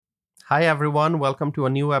Hi, everyone. Welcome to a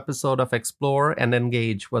new episode of Explore and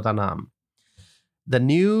Engage with Anam. The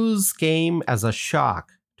news came as a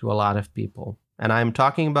shock to a lot of people. And I'm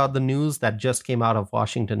talking about the news that just came out of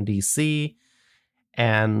Washington, D.C.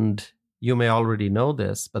 And you may already know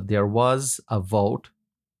this, but there was a vote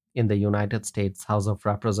in the United States House of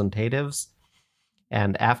Representatives.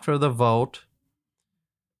 And after the vote,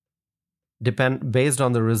 based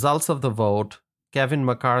on the results of the vote, Kevin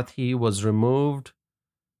McCarthy was removed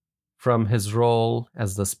from his role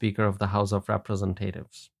as the Speaker of the House of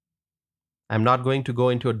Representatives. I'm not going to go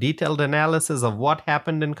into a detailed analysis of what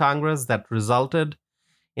happened in Congress that resulted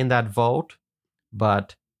in that vote,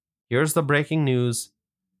 but here's the breaking news.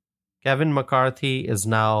 Kevin McCarthy is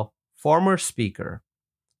now former Speaker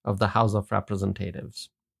of the House of Representatives.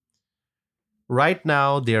 Right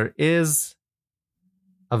now, there is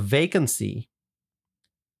a vacancy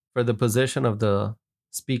for the position of the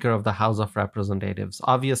Speaker of the House of Representatives.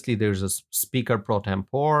 Obviously, there's a Speaker pro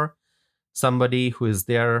tempore, somebody who is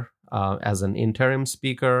there as an interim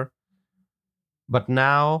Speaker. But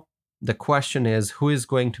now the question is, who is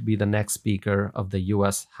going to be the next Speaker of the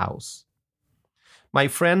U.S. House? My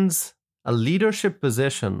friends, a leadership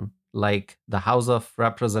position like the House of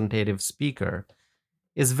Representatives Speaker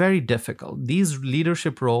is very difficult. These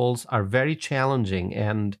leadership roles are very challenging,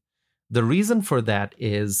 and the reason for that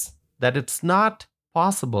is that it's not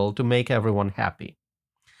possible to make everyone happy.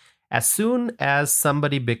 As soon as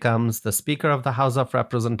somebody becomes the Speaker of the House of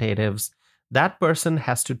Representatives, that person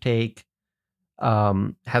has to take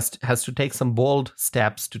some bold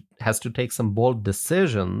steps, has to take some bold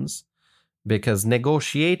decisions, because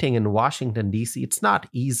negotiating in Washington, D.C., it's not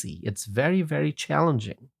easy. It's very, very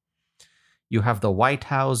challenging. You have the White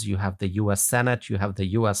House, you have the U.S. Senate, you have the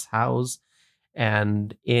U.S. House,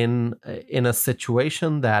 and in a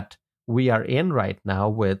situation that we are in right now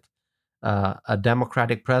with a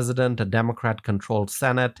Democratic president, a Democrat-controlled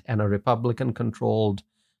Senate, and a Republican-controlled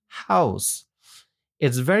House,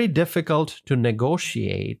 it's very difficult to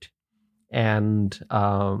negotiate and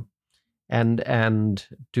to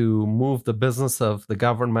move the business of the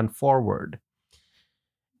government forward.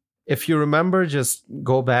 If you remember, just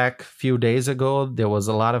go back a few days ago, there was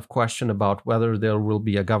a lot of question about whether there will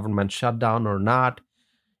be a government shutdown or not.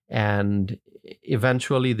 And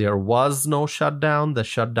eventually there was no shutdown. The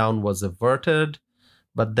shutdown was averted.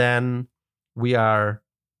 But then we are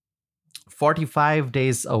 45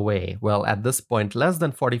 days away. Well, at this point, less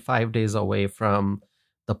than 45 days away from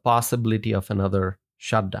the possibility of another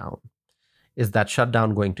shutdown. Is that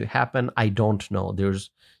shutdown going to happen? I don't know.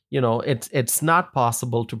 It's not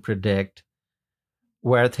possible to predict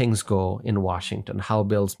where things go in Washington, how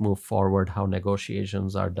bills move forward, how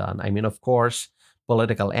negotiations are done. I mean, of course,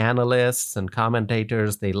 political analysts and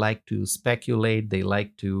commentators, they like to speculate. They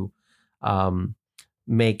like to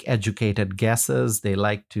make educated guesses. They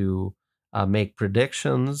like to make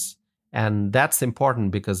predictions. And that's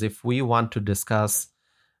important, because if we want to discuss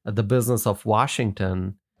the business of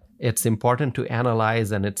Washington, it's important to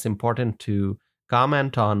analyze, and it's important to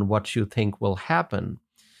comment on what you think will happen.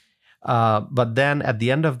 But then at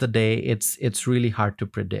the end of the day, it's really hard to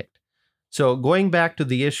predict. So going back to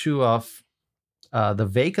the issue of the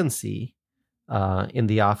vacancy in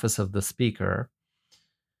the office of the Speaker,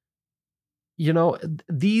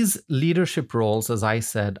 these leadership roles, as I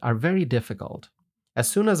said, are very difficult. As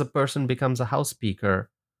soon as a person becomes a House Speaker,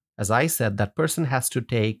 as I said, that person has to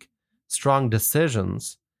take strong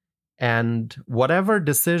decisions. And whatever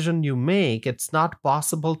decision you make, it's not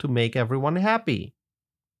possible to make everyone happy.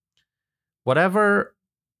 Whatever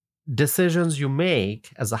decisions you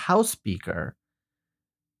make as a House Speaker,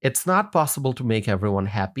 it's not possible to make everyone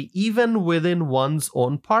happy, even within one's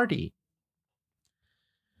own party.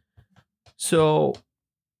 So,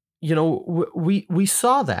 we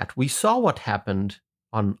saw that. We saw what happened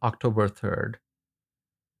on October 3rd.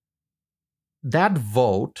 That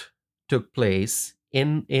vote took place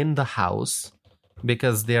in the House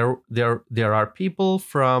because there are people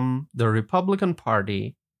from the Republican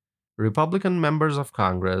Party, Republican members of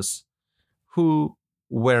Congress, who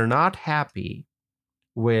were not happy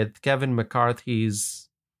with Kevin McCarthy's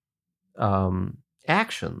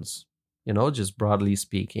actions, just broadly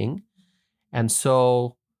speaking. And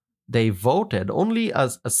so they voted. Only a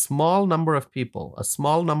small number of people, a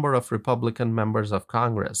small number of Republican members of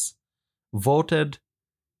Congress voted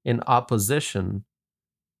in opposition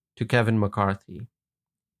to Kevin McCarthy.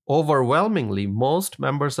 Overwhelmingly, most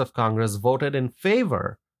members of Congress voted in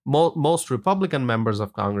favor. Most Republican members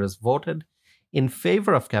of Congress voted in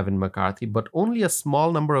favor of Kevin McCarthy, but only a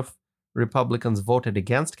small number of Republicans voted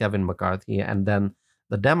against Kevin McCarthy, and then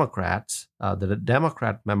the Democrats, the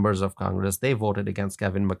Democrat members of Congress, they voted against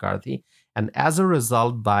Kevin McCarthy. And as a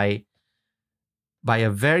result, by a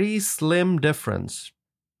very slim difference,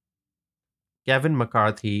 Kevin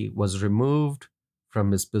McCarthy was removed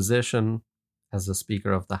from his position as the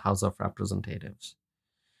Speaker of the House of Representatives.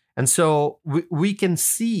 And so we can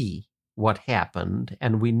see what happened,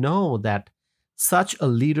 and we know that such a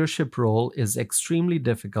leadership role is extremely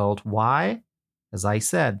difficult. Why? As I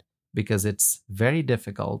said, because it's very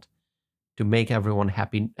difficult to make everyone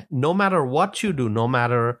happy. No matter what you do, no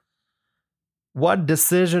matter what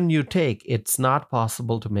decision you take, it's not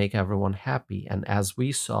possible to make everyone happy. And as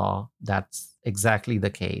we saw, that's exactly the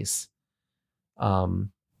case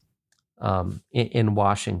in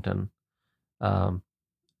Washington.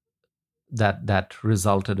 That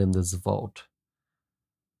resulted in this vote.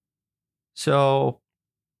 So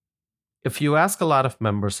if you ask a lot of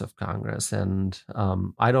members of Congress, and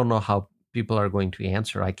I don't know how people are going to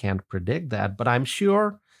answer, I can't predict that, but I'm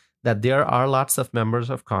sure that there are lots of members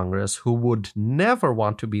of Congress who would never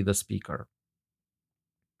want to be the Speaker.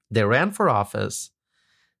 They ran for office,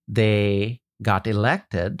 they got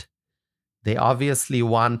elected, they obviously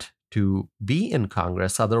want to be in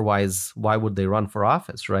Congress, otherwise why would they run for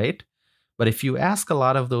office, right? But if you ask a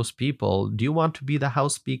lot of those people, do you want to be the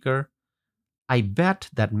House Speaker? I bet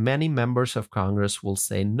that many members of Congress will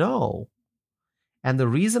say no. And the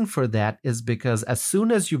reason for that is because as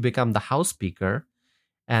soon as you become the House Speaker,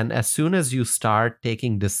 and as soon as you start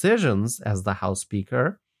taking decisions as the House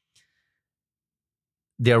Speaker,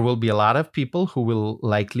 there will be a lot of people who will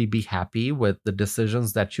likely be happy with the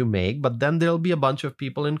decisions that you make, but then there'll be a bunch of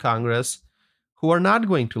people in Congress who are not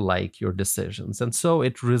going to like your decisions. And so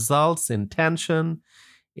it results in tension,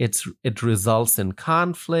 it results in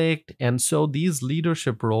conflict, and so these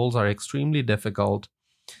leadership roles are extremely difficult.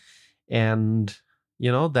 And,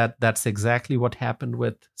 that's exactly what happened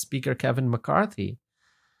with Speaker Kevin McCarthy.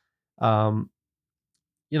 It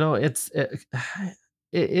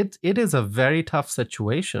is a very tough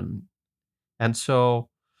situation. And so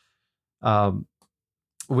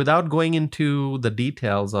without going into the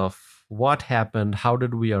details of what happened, how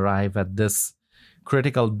did we arrive at this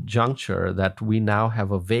critical juncture that we now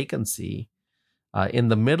have a vacancy in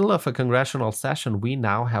the middle of a congressional session, we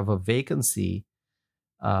now have a vacancy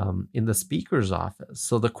in the Speaker's office.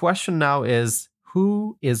 So the question now is,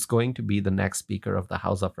 who is going to be the next Speaker of the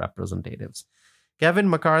House of Representatives? Kevin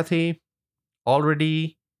McCarthy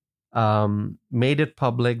already made it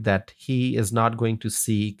public that he is not going to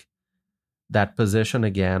seek that position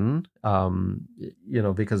again,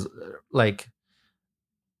 because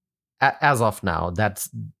as of now, that's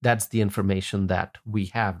the information that we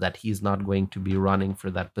have, that he's not going to be running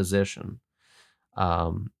for that position.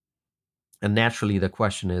 And naturally, the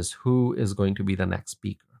question is, who is going to be the next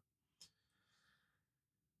Speaker?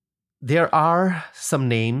 There are some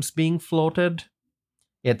names being floated.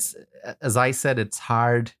 It's, as I said, it's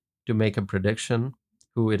hard to make a prediction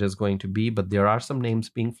who it is going to be, but there are some names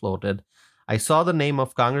being floated. I saw the name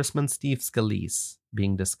of Congressman Steve Scalise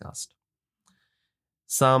being discussed.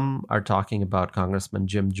 Some are talking about Congressman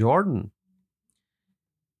Jim Jordan.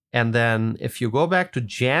 And then if you go back to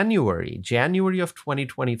January of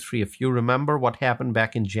 2023, if you remember what happened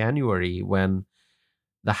back in January when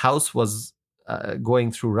the House was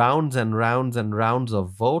going through rounds and rounds and rounds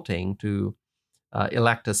of voting to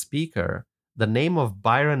elect a speaker, the name of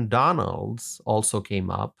Byron Donalds also came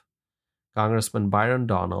up, Congressman Byron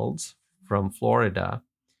Donalds from Florida.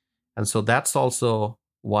 And so that's also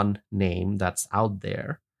one name that's out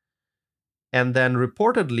there. And then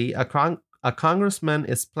reportedly, a congressman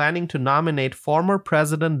is planning to nominate former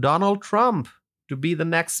President Donald Trump to be the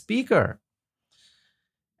next speaker.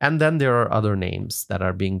 And then there are other names that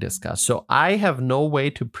are being discussed. So I have no way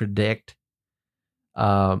to predict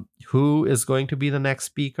who is going to be the next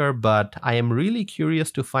speaker, but I am really curious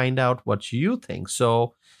to find out what you think.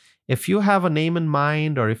 So if you have a name in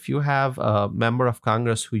mind, or if you have a member of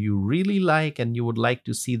Congress who you really like and you would like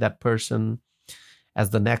to see that person as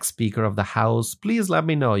the next Speaker of the House, please let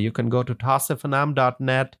me know. You can go to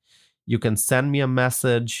tausifanam.net. You can send me a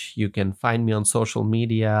message. You can find me on social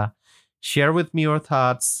media. Share with me your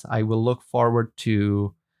thoughts. I will look forward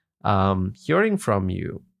to hearing from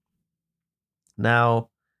you. Now,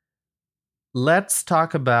 let's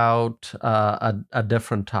talk about a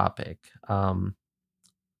different topic.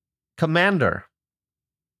 Commander.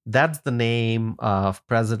 That's the name of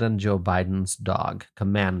President Joe Biden's dog,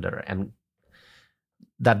 Commander. And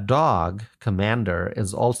that dog, Commander,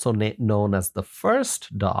 is also known as the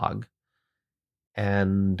first dog.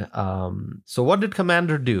 And so what did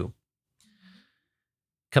Commander do?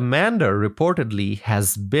 Commander reportedly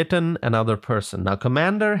has bitten another person. Now,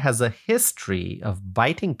 Commander has a history of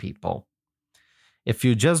biting people. If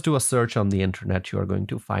you just do a search on the internet, you are going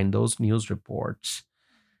to find those news reports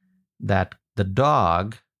that the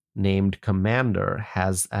dog named Commander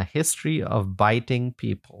has a history of biting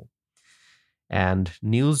people. And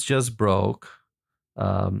news just broke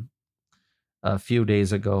a few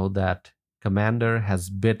days ago that Commander has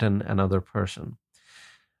bitten another person.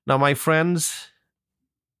 Now, my friends,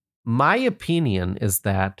 my opinion is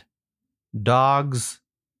that dogs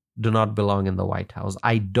do not belong in the White House.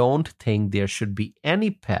 I don't think there should be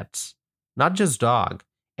any pets, not just dog,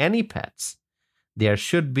 any pets. There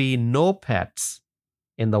should be no pets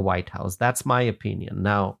in the White House. That's my opinion.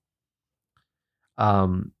 Now,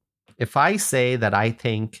 if I say that I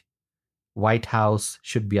think White House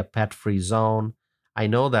should be a pet-free zone, I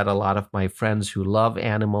know that a lot of my friends who love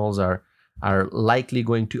animals are likely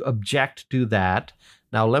going to object to that.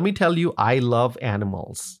 Now, let me tell you, I love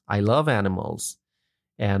animals. I love animals.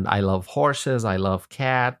 And I love horses. I love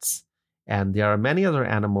cats. And there are many other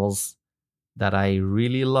animals that I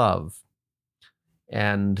really love.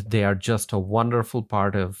 And they are just a wonderful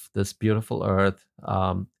part of this beautiful earth.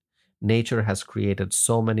 Nature has created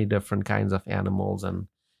so many different kinds of animals. And,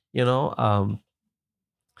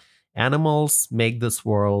 animals make this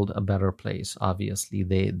world a better place, obviously.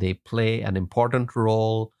 They play an important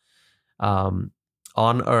role on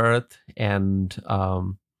Earth, and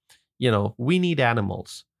we need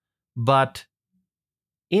animals. But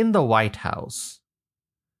in the White House,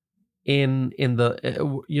 in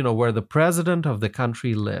the where the president of the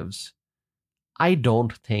country lives, I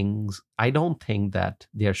don't think that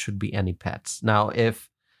there should be any pets. Now, if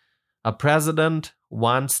a president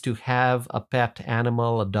wants to have a pet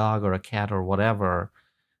animal, a dog or a cat or whatever,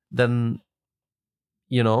 then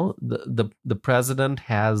the president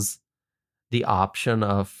has the option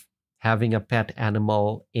of having a pet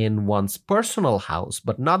animal in one's personal house,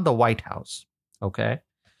 but not the White House. Okay.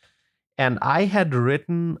 And I had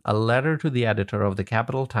written a letter to the editor of the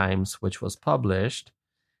Capital Times, which was published.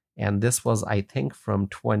 And this was, I think, from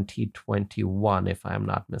 2021, if I'm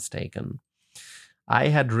not mistaken. I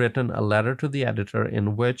had written a letter to the editor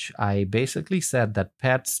in which I basically said that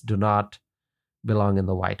pets do not belong in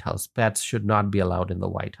the White House. Pets should not be allowed in the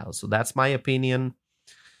White House. So that's my opinion.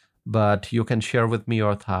 But you can share with me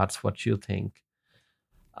your thoughts, what you think.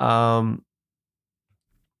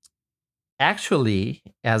 Actually,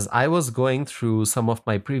 as I was going through some of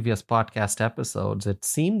my previous podcast episodes, it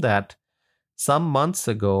seemed that some months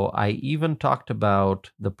ago, I even talked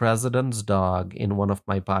about the president's dog in one of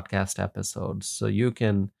my podcast episodes. So you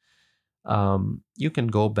can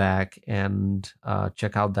go back and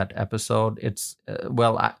check out that episode. It's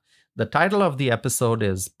the title of the episode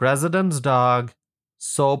is "President's Dog: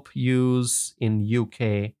 Soap Use in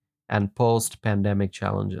UK and Post-Pandemic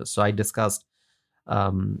Challenges." So I discussed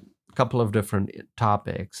a couple of different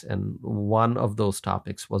topics, and one of those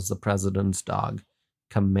topics was the president's dog,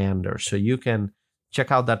 Commander. So you can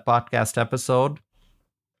check out that podcast episode.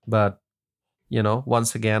 But,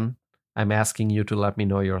 once again, I'm asking you to let me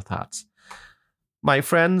know your thoughts. My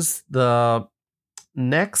friends, the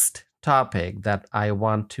next topic that I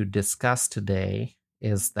want to discuss today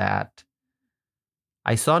is that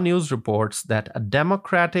I saw news reports that a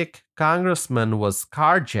Democratic congressman was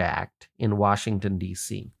carjacked in Washington,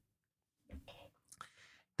 D.C.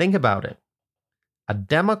 Think about it. A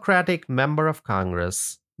Democratic member of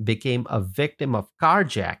Congress became a victim of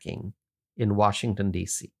carjacking in Washington,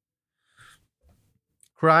 D.C.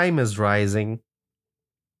 Crime is rising,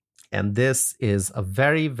 and this is a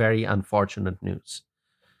very, very unfortunate news.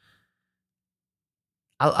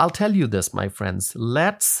 I'll tell you this, my friends.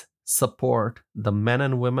 Let's support the men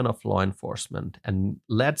and women of law enforcement, and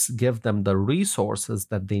let's give them the resources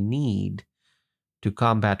that they need to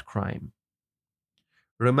combat crime.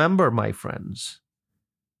 Remember, my friends,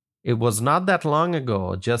 it was not that long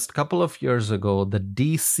ago, just a couple of years ago, the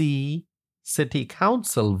DC City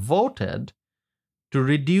Council voted to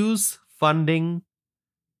reduce funding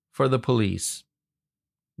for the police.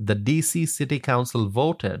 The DC City Council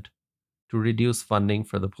voted to reduce funding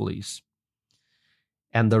for the police.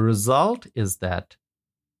 And the result is that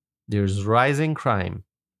there's rising crime.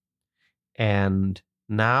 And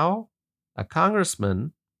now a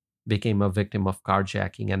congressman became a victim of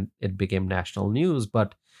carjacking, and it became national news.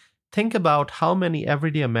 But think about how many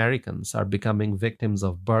everyday Americans are becoming victims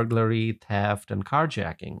of burglary, theft, and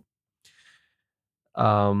carjacking.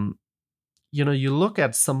 You look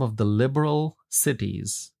at some of the liberal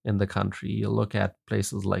cities in the country. You look at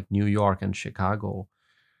places like New York and Chicago,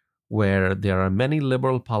 where there are many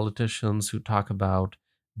liberal politicians who talk about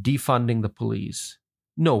defunding the police,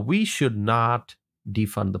 no, we should not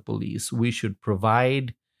defund the police. We should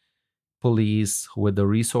provide police with the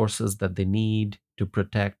resources that they need to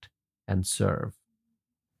protect and serve.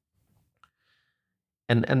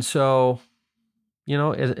 And so,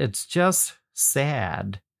 it's just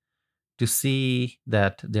sad to see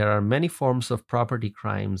that there are many forms of property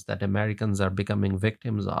crimes that Americans are becoming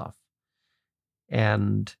victims of.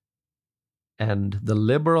 And the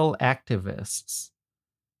liberal activists,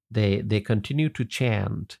 they continue to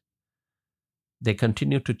chant. They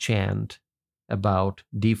continue to chant about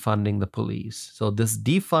defunding the police. So this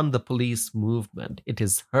defund the police movement, it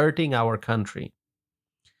is hurting our country.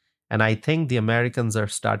 And I think the Americans are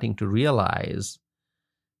starting to realize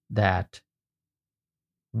that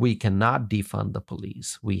we cannot defund the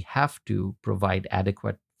police. We have to provide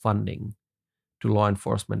adequate funding to law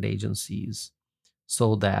enforcement agencies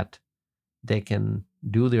so that they can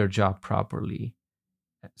do their job properly,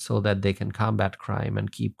 so that they can combat crime and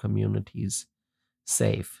keep communities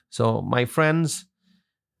safe. So, my friends,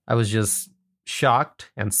 I was just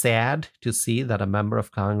shocked and sad to see that a member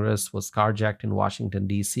of Congress was carjacked in Washington,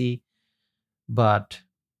 D.C. But,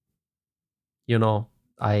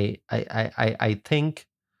 I think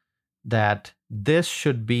that this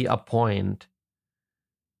should be a point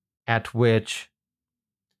at which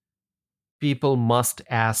people must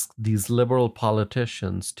ask these liberal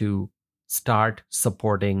politicians to start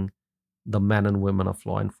supporting the men and women of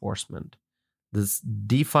law enforcement. This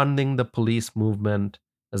defunding the police movement,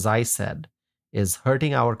 as I said, is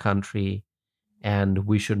hurting our country, and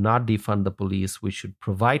we should not defund the police. We should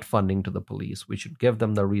provide funding to the police. We should give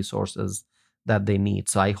them the resources that they need.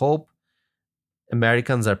 So I hope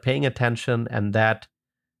Americans are paying attention and that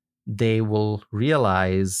they will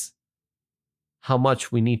realize how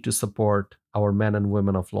much we need to support our men and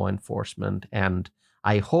women of law enforcement. And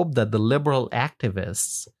I hope that the liberal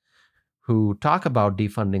activists who talk about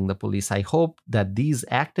defunding the police, I hope that these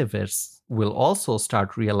activists will also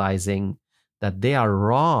start realizing that they are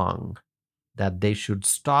wrong, that they should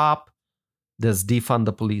stop this defund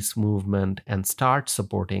the police movement and start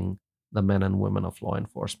supporting the men and women of law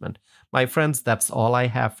enforcement. My friends, that's all I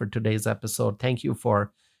have for today's episode. Thank you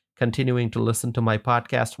for continuing to listen to my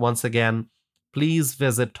podcast. Once again, please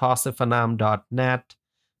visit tausifanam.net.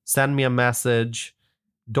 Send me a message.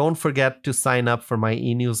 Don't forget to sign up for my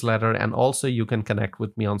e-newsletter, and also you can connect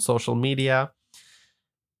with me on social media.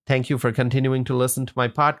 Thank you for continuing to listen to my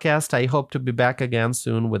podcast. I hope to be back again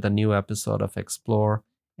soon with a new episode of Explore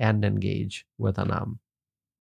and Engage with Anam.